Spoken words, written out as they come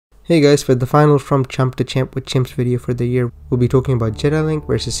Hey guys, for the final From Chump to Champ with Chimps video for the year, we'll be talking about JediLink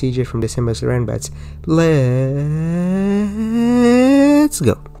versus SeaJay from December's Ranbats. Let's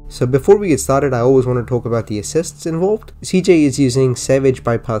go. So before we get started, I always want to talk about the assists involved. SeaJay is using Savage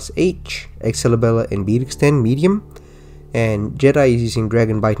Bypass H, Accelabella and Beat Extend medium, and Jedi is using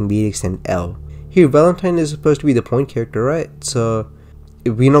Dragon Bite and Beat Extend L. Here, Valentine is supposed to be the point character, right? So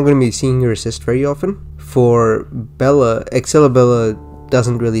we're not going to be seeing her assist very often. For Bella, Accelabella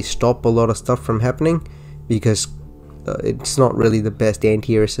doesn't really stop a lot of stuff from happening because it's not really the best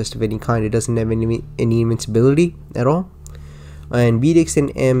anti-air assist of any kind. It doesn't have any invincibility at all. And Beat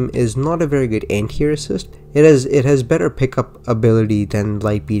Extend M is not a very good anti-air assist. It has better pickup ability than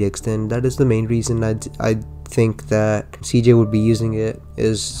Light Beat Extend. That is the main reason I think that SeaJay would be using it,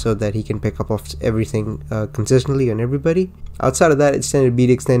 is so that he can pick up off everything consistently on everybody. Outside of that, extended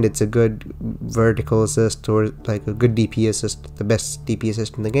Beat Extend, it's a good vertical assist, or like a good DP assist, the best DP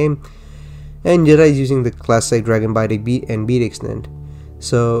assist in the game. And Jedi is using the classic Dragon Bite and Beat Extend.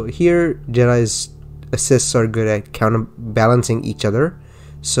 So here, Jedi's assists are good at counterbalancing each other.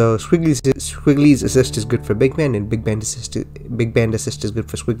 So Squiggly's assist is good for Big Band, and Big Band assist is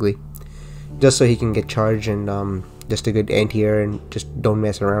good for Squiggly, just so he can get charged and just a good anti-air and just don't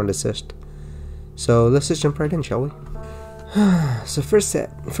mess around assist. So let's just jump right in, shall we? So first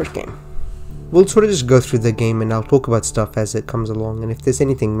game. We'll sort of just go through the game and I'll talk about stuff as it comes along, and if there's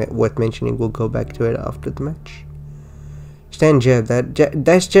anything worth mentioning, we'll go back to it after the match. Stand jab,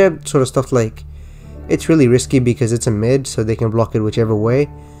 dash jab sort of stuff, like, it's really risky because it's a mid, so they can block it whichever way,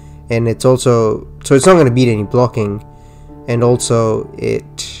 and it's also, so it's not going to beat any blocking, and also it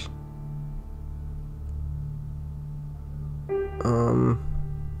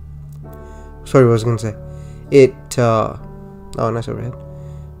sorry, what was I going to say? Oh, nice overhead.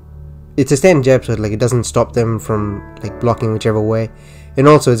 It's a stand jab, so like it doesn't stop them from like blocking whichever way, and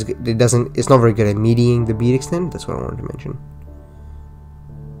also it's not very good at mediating the beat extend. That's what I wanted to mention.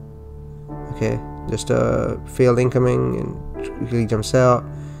 Okay, just failed incoming and quickly jumps out.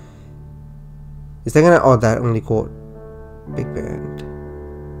 Is that gonna? Oh, that only caught Big Band.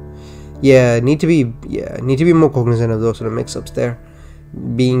 Yeah, need to be more cognizant of those sort of mix-ups there.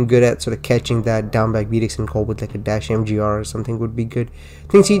 Being good at sort of catching that down back beat extend call with like a dash MGR or something would be good. I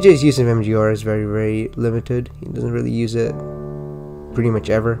think SeaJay's use of MGR is very, very limited. He doesn't really use it pretty much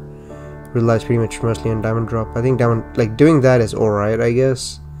ever. Relies pretty much mostly on diamond drop. I think diamond, like, doing that is alright, I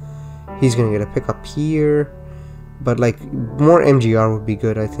guess. He's gonna get a pickup here, but like more MGR would be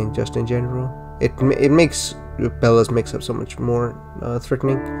good, I think, just in general. It makes Bella's mix-up so much more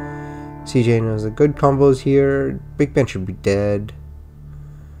threatening. SeaJay knows the good combos here. Big Ben should be dead.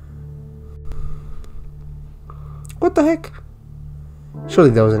 What the heck? Surely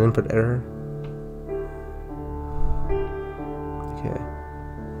that was an input error. Okay.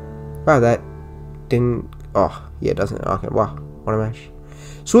 Wow, that didn't... Oh, yeah, it doesn't... Okay, wow. What a match.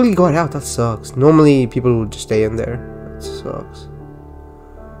 Swiggly got out. That sucks. Normally, people would just stay in there. That sucks.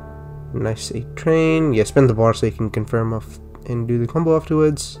 Nice safe train. Yeah, spin the bar so you can confirm off and do the combo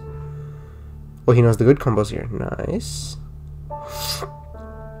afterwards. Oh, he knows the good combos here. Nice.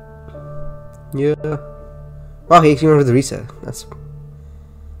 Yeah. Wow, he actually went for the reset. That's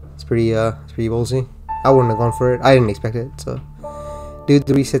pretty ballsy. I wouldn't have gone for it. I didn't expect it. So do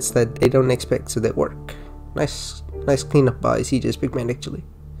the resets that they don't expect, so that work. Nice cleanup by SeaJay's Big Man. Actually,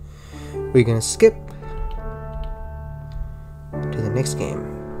 we're gonna skip to the next game.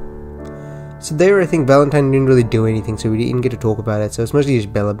 So there, I think Valentine didn't really do anything, so we didn't get to talk about it. So it's mostly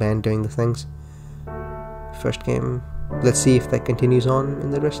just Bella Band doing the things. First game. Let's see if that continues on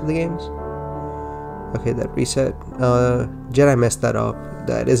in the rest of the games. Okay, that reset. Jedi messed that up.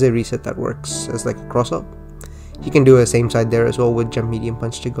 That is a reset that works as like a cross up. He can do a same side there as well with jump medium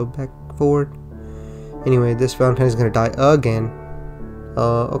punch to go back forward. Anyway, this Valentine is gonna die again.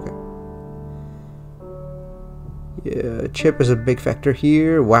 Okay. Yeah, chip is a big factor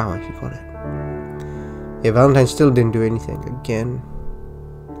here. Wow, I actually got it. Yeah, Valentine still didn't do anything again.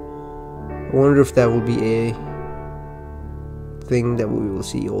 I wonder if that will be a thing that we will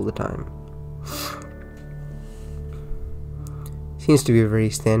see all the time. Seems to be a very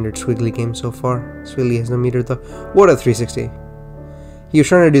standard Squiggly game so far. Squiggly has no meter though. What a 360. He was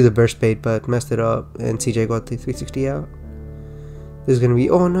trying to do the burst bait but messed it up, and SeaJay got the 360 out. This is gonna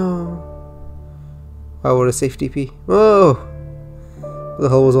be, oh no. Wow, what a safe DP. Whoa! What the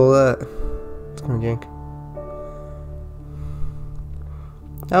hell was all that? It's kinda jank.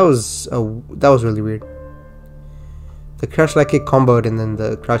 That was really weird. The crouch light kick comboed and then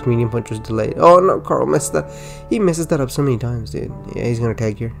the crouch medium punch was delayed. Oh no, Carl messed that. He messes that up so many times, dude. Yeah, he's gonna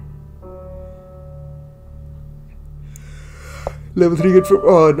tag here. Level 3 good for...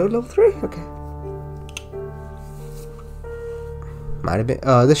 Oh, no level 3? Okay. Might have been...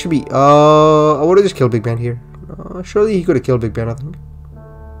 this should be... I would have just killed Big Ben here. Surely he could have killed Big Ben, I think.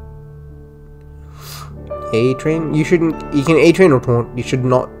 A-Train? You shouldn't... You can A-Train or Taunt. You should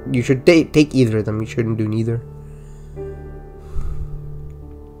not... You should take either of them. You shouldn't do neither.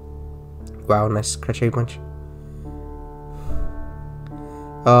 Wow, nice crochet punch.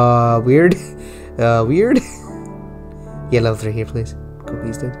 Weird. Weird. Yeah, level 3 here, please. Go,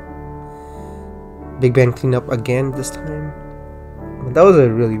 please, dude. Big Ben clean up again this time. That was a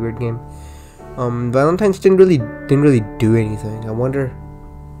really weird game. Valentine's didn't really do anything. I wonder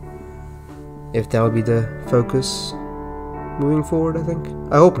if that would be the focus moving forward. I think.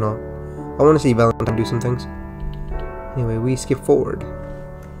 I hope not. I want to see Valentine do some things. Anyway, we skip forward.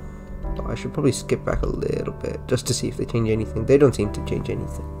 Oh, I should probably skip back a little bit just to see if they change anything. They don't seem to change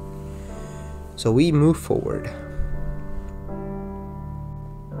anything. So we move forward.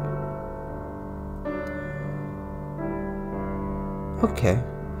 Okay.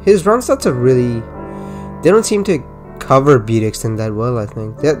 His run stats are really... They don't seem to cover beat extend that well, I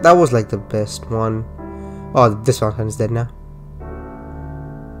think. That was like the best one. Oh, this Valentine is dead now.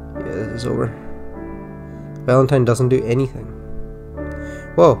 Yeah, this is over. Valentine doesn't do anything.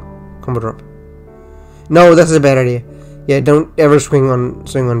 Whoa. Combo drop. No, that's a bad idea. Yeah, don't ever swing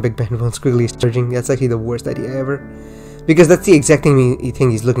on Big Ben while Squiggly is surging. That's actually the worst idea ever. Because that's the exact thing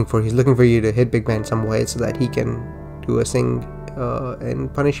he's looking for. He's looking for you to hit Big Ben some way so that he can do a sing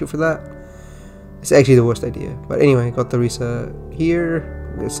and punish you for that. It's actually the worst idea. But anyway, got the reset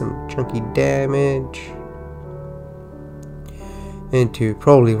here. Get some chunky damage. Into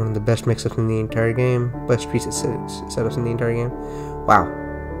probably one of the best mix-ups in the entire game. Best preset setups in the entire game. Wow.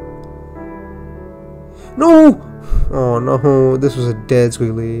 No! Oh no, this was a dead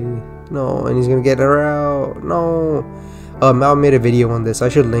Squiggly. No, and he's gonna get her out. No. I made a video on this. I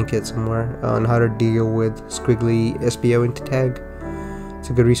should link it somewhere on how to deal with Squiggly SBO into tag. It's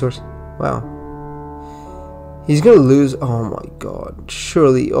a good resource. Wow. He's gonna lose. Oh my god.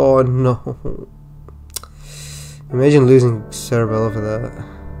 Surely. Oh no. Imagine losing Cerebella for that.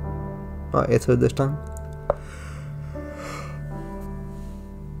 Oh, it's her this time.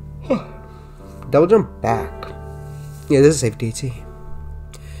 Double jump back. Yeah, this is safe DT.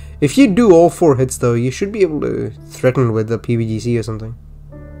 If you do all 4 hits though, you should be able to threaten with the PBGC or something.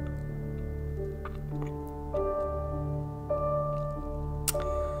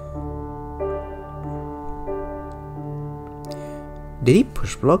 Did he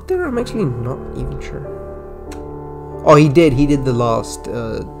push block there? I'm actually not even sure. Oh, he did. He did the last,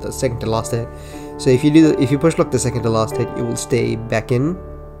 the second to last hit. So if you push block the second to last hit, it will stay back in.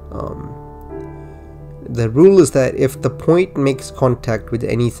 The rule is that if the point makes contact with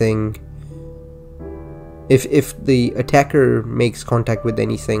anything, if the attacker makes contact with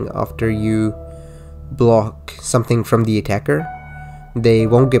anything after you block something from the attacker, they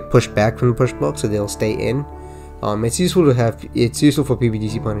won't get pushed back from the push block, so they'll stay in. It's useful for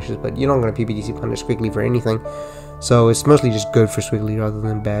PBDC punishes, but you're not gonna PBDC punish Squiggly for anything, so it's mostly just good for Squiggly rather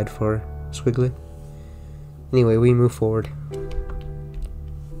than bad for Squiggly. Anyway, we move forward.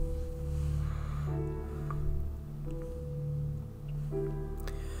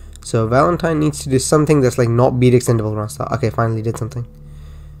 So Valentine needs to do something that's like not beat extendable run style. Okay, finally did something.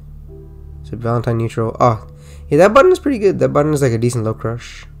 So Valentine neutral. Oh, yeah, that button is pretty good. That button is like a decent low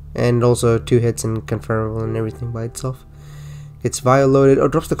crush. And also 2 hits and confirmable and everything by itself. Gets Vile loaded. Oh,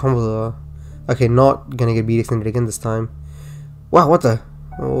 drops the combo. Okay, not gonna get beat extended again this time. Wow, what the?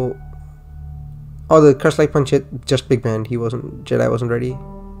 Oh, the crush light punch hit just Big Ben. Jedi wasn't ready.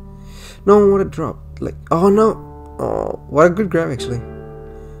 No, what a drop. Like, oh no. Oh, what a good grab actually.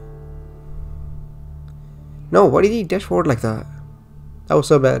 No, why did he dash forward like that? That was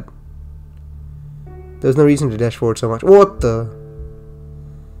so bad. There's no reason to dash forward so much. What the?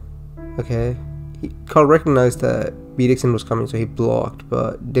 Okay. Carl recognized that BDXN was coming, so he blocked,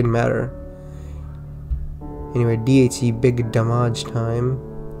 but didn't matter. Anyway, DHC big damage time.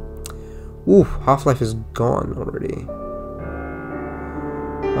 Ooh, Half-Life is gone already.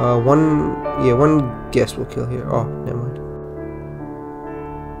 One guess will kill here. Oh, never mind.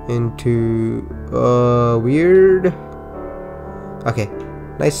 Into weird. Okay,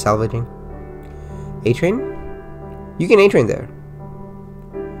 nice salvaging. A-Train? You can A-Train there.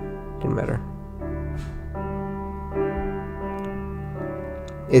 Didn't matter.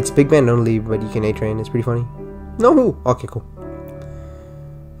 It's Big Ben only, but you can A-Train. It's pretty funny. No! Okay, cool.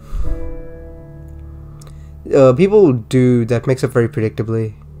 People do that mix-up very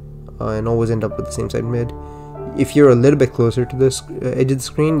predictably and always end up with the same side mid. If you're a little bit closer to the edge of the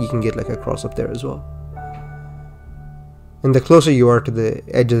screen, you can get like a cross up there as well. And the closer you are to the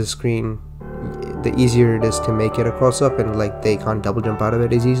edge of the screen, the easier it is to make it a cross-up, and like they can't double jump out of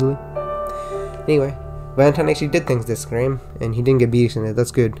it as easily. Anyway, Valentine actually did things this game, and he didn't get beat extended.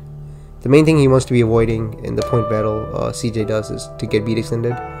 That's good. The main thing he wants to be avoiding in the point battle SeaJay does is to get beat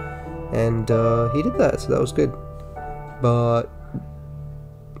extended, and he did that, so that was good. But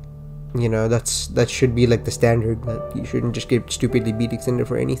you know, that should be like the standard, that you shouldn't just get stupidly beat extended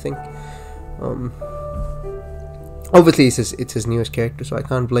for anything. Obviously it's his newest character, so I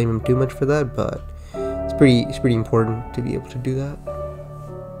can't blame him too much for that, but it's pretty important to be able to do that.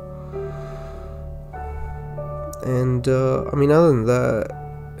 And I mean, other than that,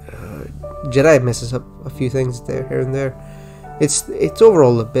 Jedi messes up a few things there, here and there. It's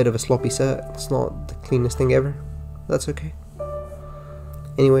overall a bit of a sloppy set. It's not the cleanest thing ever. That's okay.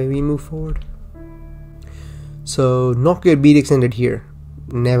 Anyway, we move forward. So, not good beat extended here.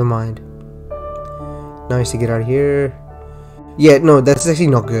 Never mind. Nice to get out of here. Yeah, no, that's actually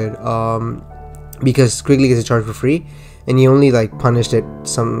not good. Because Squiggly gets a charge for free, and he only like punished it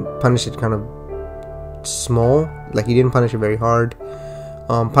kind of small. Like, he didn't punish it very hard.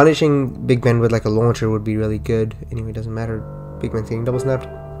 Punishing Big Ben with like a launcher would be really good. Anyway, it doesn't matter. Big Ben's getting double snapped.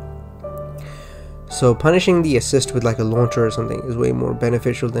 So punishing the assist with like a launcher or something is way more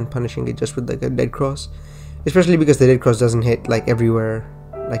beneficial than punishing it just with like a dead cross. Especially because the dead cross doesn't hit like everywhere.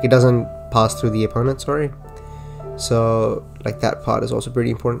 Like, it doesn't pass through the opponent, sorry. So like that part is also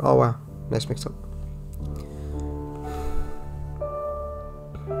pretty important. Oh wow, nice mix up.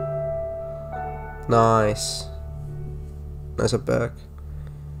 Nice. Nice up back.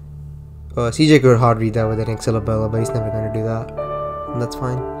 SeaJay could hard read that with an Excelabella, but he's never going to do that. And that's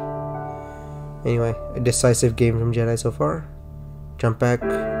fine. Anyway, a decisive game from Jedi so far. Jump back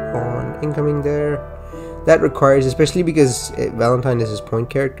on incoming there. That requires, especially because Valentine is his point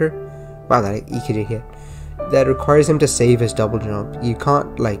character. Wow, that EKJ hit. That requires him to save his double jump. You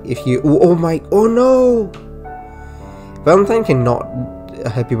can't, like, if you... Oh no! Valentine cannot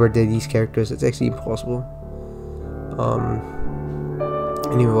happy birthday these characters. It's actually impossible.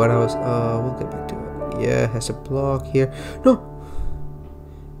 Anyway, what else? We'll get back to it. Yeah, has a block here. No!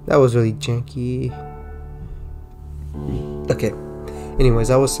 That was really janky. Okay. Anyways,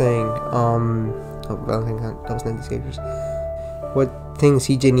 I was saying, Valentine can't double snap these characters. What thing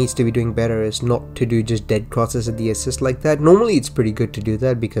SeaJay needs to be doing better is not to do just dead crosses at the assist like that. Normally it's pretty good to do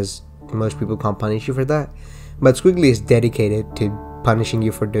that because most people can't punish you for that. But Squiggly is dedicated to punishing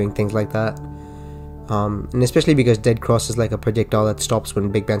you for doing things like that. And especially because dead cross is like a projectile that stops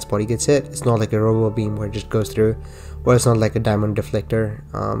when Big Ben's body gets hit. It's not like a robo beam where it just goes through, or it's not like a diamond deflector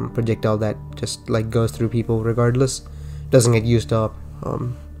projectile that just like goes through people regardless, doesn't get used up.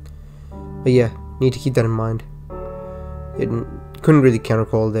 But yeah, need to keep that in mind. Couldn't really counter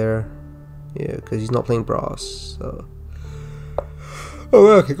call there, yeah, because he's not playing Brass. So, oh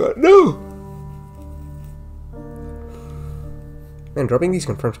okay, God, no! Man, dropping these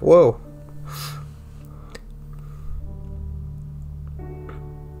confirms. Whoa.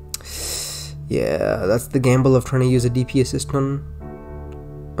 Yeah, that's the gamble of trying to use a DP assist on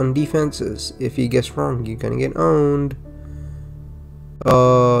defenses. If he gets wrong, you're gonna get owned.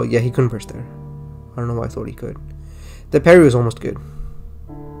 Yeah, he couldn't burst there. I don't know why I thought he could. The parry was almost good,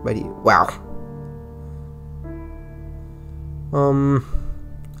 but wow.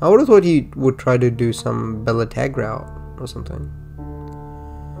 I would have thought he would try to do some Bella tag route or something,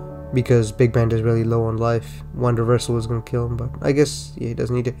 because Big Band is really low on life. One reversal is gonna kill him, but I guess yeah, he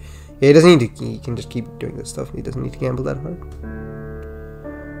doesn't need to. Yeah, he doesn't need to. He can just keep doing this stuff. He doesn't need to gamble that hard.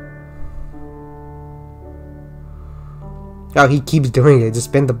 Oh, he keeps doing it. Just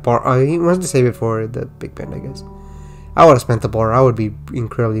spend the bar. Oh, he wants to save it for the Big Band, I guess. I would have spent the bar. I would be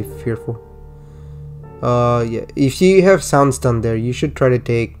incredibly fearful. Yeah. If you have sound stun there, you should try to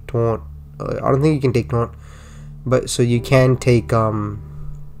take taunt. I don't think you can take taunt, but so you can take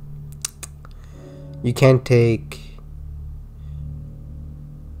You can take.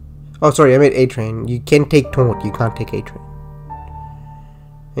 Oh, sorry, I meant A-Train. You can take taunt. You can't take A-Train.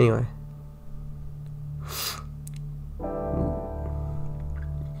 Anyway.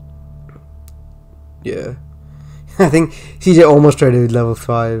 Yeah. I think SeaJay almost tried to do level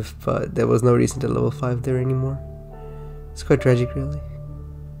 5, but there was no reason to level 5 there anymore. It's quite tragic, really.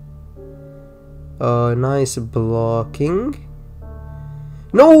 Nice blocking.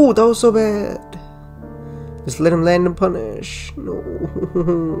 No, that was so bad. Just let him land and punish. No.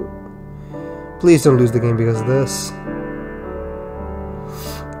 Please don't lose the game because of this.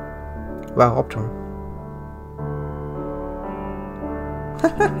 Wow, Optimum.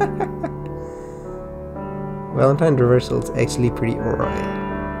 Valentine reversal's actually pretty alright.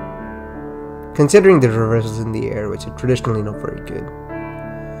 Considering the reversals in the air, which are traditionally not very good.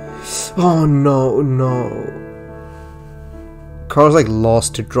 Oh no, no. Carl's like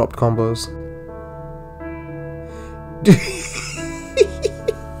lost to dropped combos.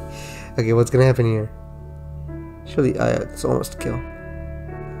 Okay, what's gonna happen here? Surely, it's almost a kill.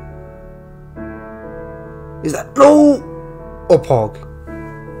 Is that no? Oh, Pog.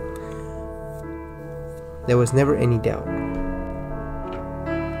 There was never any doubt.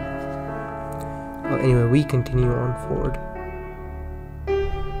 Well, anyway, we continue on forward.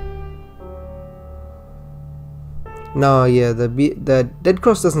 No, yeah, the dead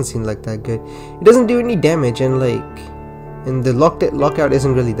cross doesn't seem like that good. It doesn't do any damage, and the lockout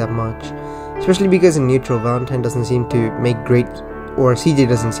isn't really that much. Especially because in neutral, Valentine doesn't seem to make great, or SeaJay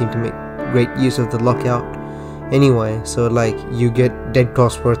doesn't seem to make great use of the lockout. Anyway, so like you get dead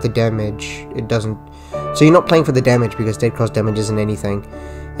cross worth the damage. It doesn't. So you're not playing for the damage because dead cross damage isn't anything,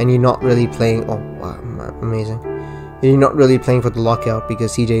 and you're not really playing. Oh wow, amazing! And you're not really playing for the lockout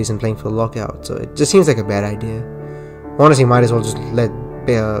because SeaJay isn't playing for the lockout. So it just seems like a bad idea. Honestly, might as well just let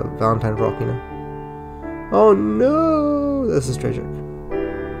Valentine rock, you know. Oh no, this is tragic.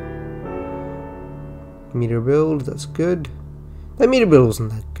 Meter build, that's good. That meter build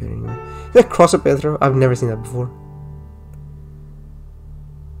wasn't that good anyway. Is that cross up air throw? I've never seen that before.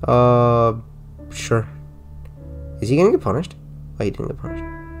 Sure. Is he gonna get punished? Oh, he didn't get punished.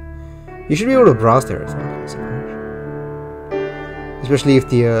 You should be able to browse there, I think. Especially if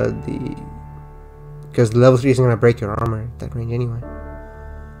because the level 3 isn't gonna break your armor at that range anyway.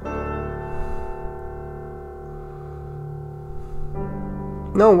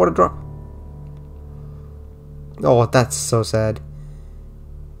 No, what a drop. Oh, that's so sad.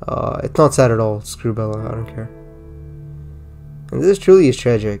 It's not sad at all. Screw Bella, I don't care. And this truly is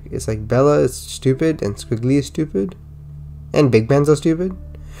tragic. It's like Bella is stupid, and Squiggly is stupid, and Big Bands are stupid.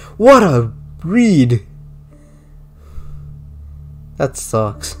 What a read! That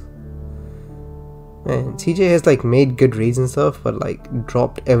sucks. Man, SeaJay has like made good reads and stuff, but like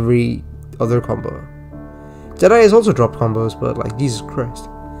dropped every other combo. Jedi has also dropped combos, but like Jesus Christ,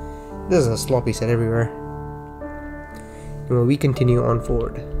 this is a sloppy set everywhere. Anyway, we continue on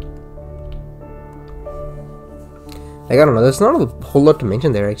forward. Like, I don't know, there's not a whole lot to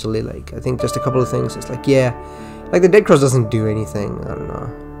mention there actually. Like, I think just a couple of things. It's like, yeah, like the dead cross doesn't do anything. I don't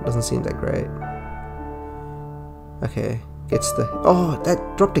know, it doesn't seem that great. Okay, gets the, oh,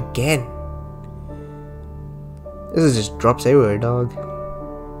 that dropped again. This is just drops everywhere, dog.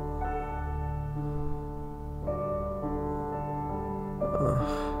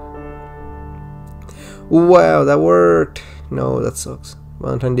 Wow, that worked. No, that sucks.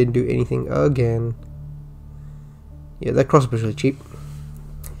 Valentine didn't do anything again. Yeah, that cross was really cheap.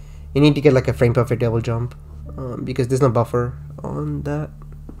 You need to get like a frame perfect double jump, because there's no buffer on that.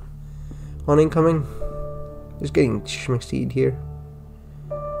 On incoming. Just getting schmixied here.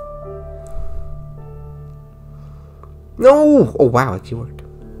 No! Oh wow, it worked.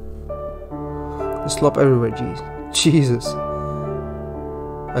 The slop everywhere, jeez. Jesus.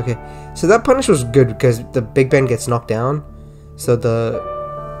 Okay, so that punish was good because the Big Ben gets knocked down. So the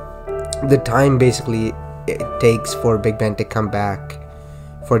time basically it takes for Big Ben to come back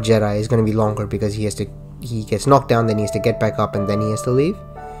for Jedi is going to be longer because he gets knocked down, then he has to get back up, and then he has to leave.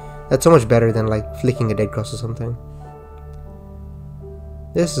 That's so much better than like flicking a dead cross or something.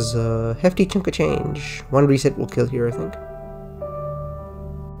 This is a hefty chunk of change. One reset will kill here, I think.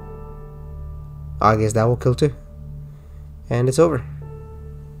 I guess that will kill too. And it's over.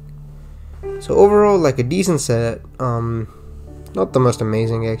 So overall, like a decent set. Not the most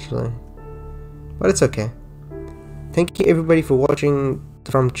amazing actually, but it's okay. Thank you everybody for watching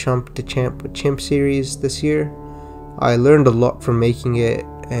From Chump to Champ with Chimp series this year. I learned a lot from making it,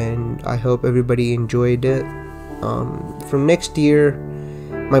 and I hope everybody enjoyed it. From next year,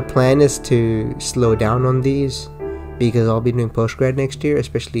 my plan is to slow down on these because I'll be doing postgrad next year,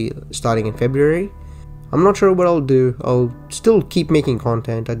 especially starting in February. I'm not sure what I'll do. I'll still keep making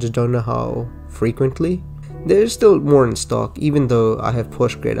content, I just don't know how frequently. There's still more in stock, even though I have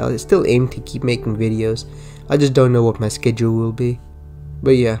postgrad. I'll still aim to keep making videos. I just don't know what my schedule will be.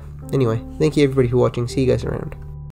 But yeah, anyway, thank you everybody for watching. See you guys around.